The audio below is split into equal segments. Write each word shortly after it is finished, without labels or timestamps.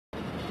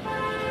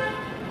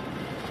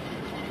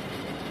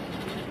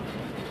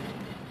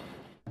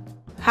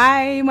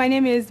Hi, my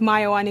name is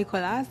Mayowa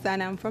Nicholas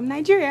and I'm from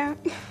Nigeria.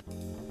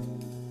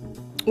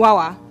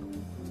 Wawa.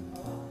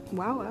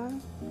 Wawa.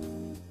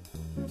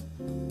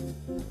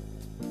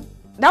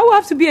 That will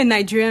have to be a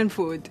Nigerian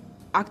food,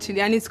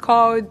 actually, and it's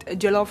called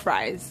jollof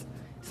rice.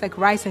 It's like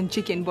rice and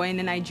chicken, but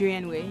in a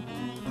Nigerian way.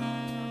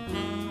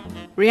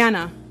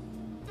 Rihanna.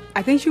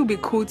 I think she would be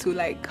cool to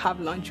like have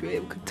lunch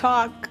with. We could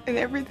talk and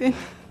everything.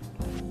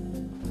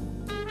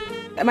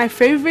 My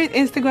favorite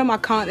Instagram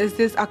account is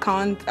this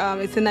account.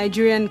 It's a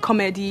Nigerian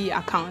comedy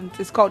account.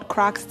 It's called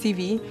Cracks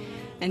TV,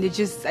 and I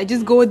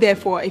just go there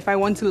for if I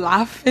want to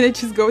laugh, and I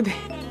just go there.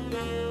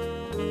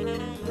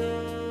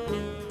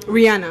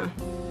 Rihanna.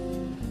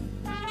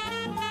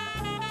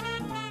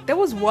 There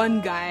was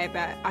one guy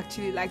that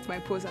actually liked my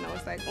post, and I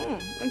was like,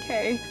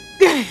 okay.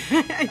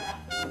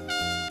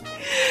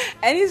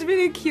 And he's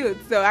really cute,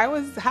 so I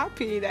was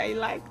happy that he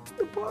liked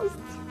the post.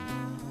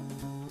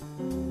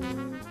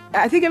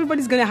 I think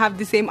everybody's gonna have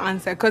the same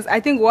answer, because I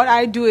think what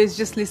I do is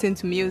just listen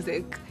to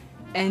music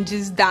and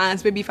just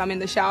dance. Maybe if I'm in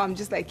the shower, I'm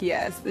just like,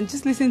 yes, and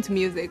just listen to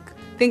music.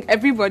 I think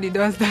everybody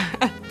does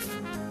that.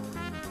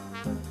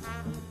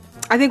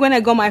 I think when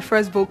I got my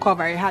first book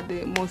cover, it had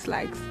the most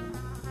likes.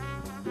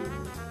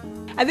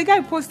 I think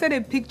I posted a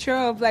picture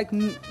of like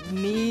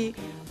me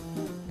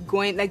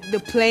going like the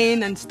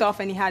plane and stuff,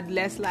 and it had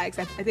less likes.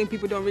 I think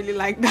people don't really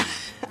like that.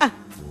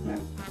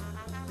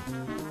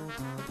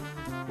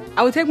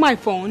 I would take my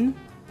phone.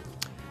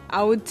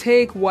 I would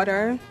take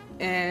water,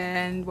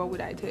 and what would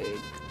I take?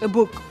 A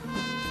book.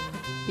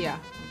 Yeah.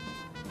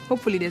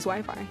 Hopefully there's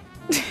Wi-Fi.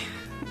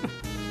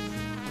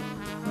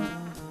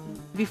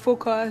 Be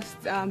focused,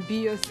 be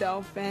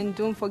yourself, and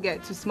don't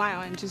forget to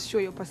smile and just show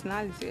your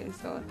personality.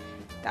 So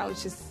that would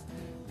just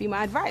be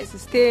my advice,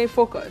 stay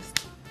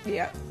focused.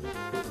 Yeah.